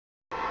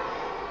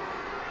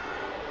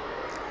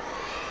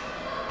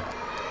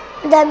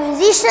The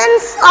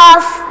musicians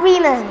of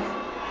women.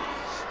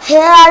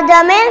 Here are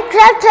the main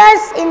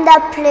characters in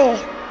the play.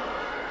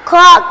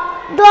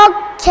 Cock,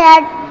 dog,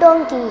 cat,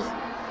 donkey.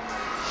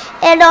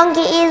 A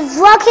donkey is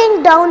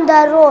walking down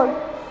the road.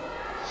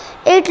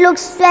 It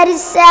looks very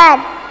sad.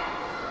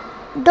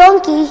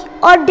 Donkey,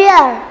 oh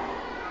dear,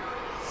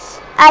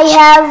 I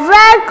have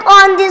worked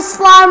on this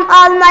farm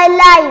all my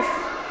life.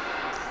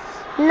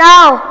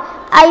 Now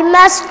I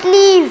must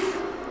leave.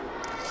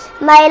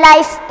 My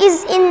life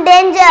is in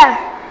danger.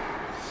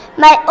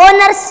 My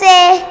owners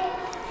say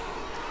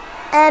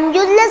I am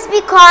useless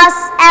because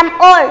I am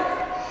old.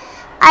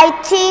 I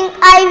think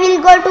I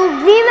will go to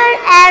Bremen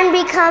and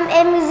become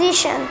a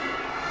musician.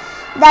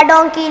 The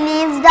donkey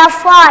leaves the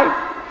farm.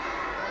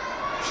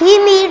 He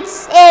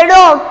meets a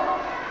dog.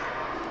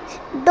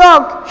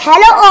 Dog,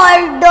 hello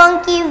old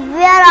donkey,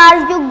 where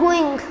are you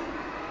going?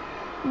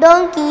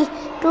 Donkey,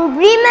 to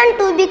Bremen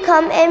to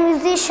become a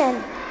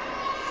musician.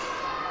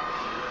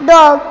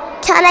 Dog,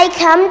 can I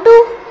come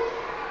too?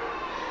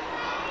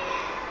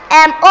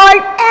 I am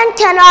old and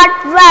cannot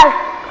work.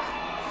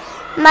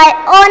 My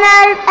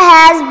owner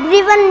has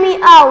driven me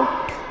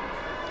out.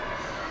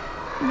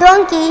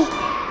 Donkey,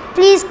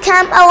 please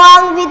come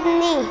along with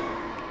me.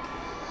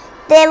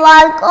 They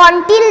walk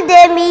until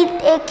they meet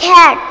a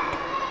cat.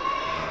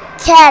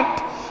 Cat,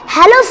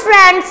 hello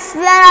friends,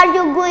 where are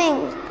you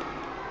going?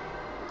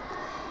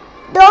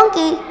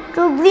 Donkey,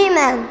 to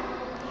Bremen.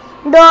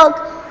 Dog,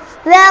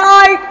 we are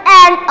old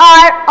and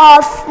are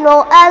of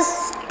no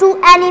use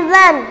to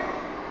anyone.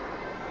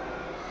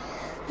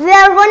 We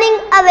are running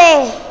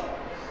away.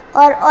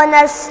 Our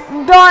owners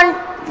don't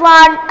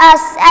want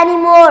us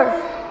anymore.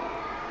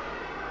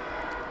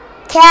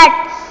 Cat,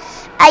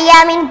 I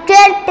am in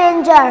great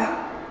danger.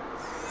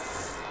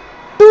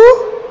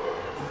 Two,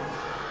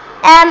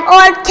 I am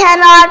old,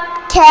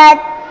 cannot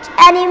catch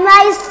any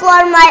mice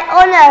for my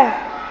owner.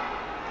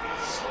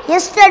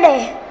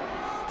 Yesterday,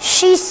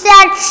 she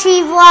said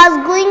she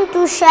was going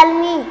to sell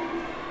me.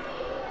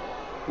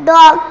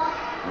 Dog,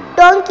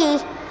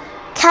 donkey,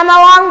 come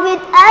along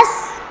with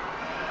us.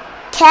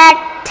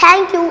 Cat,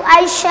 thank you,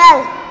 I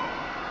shall.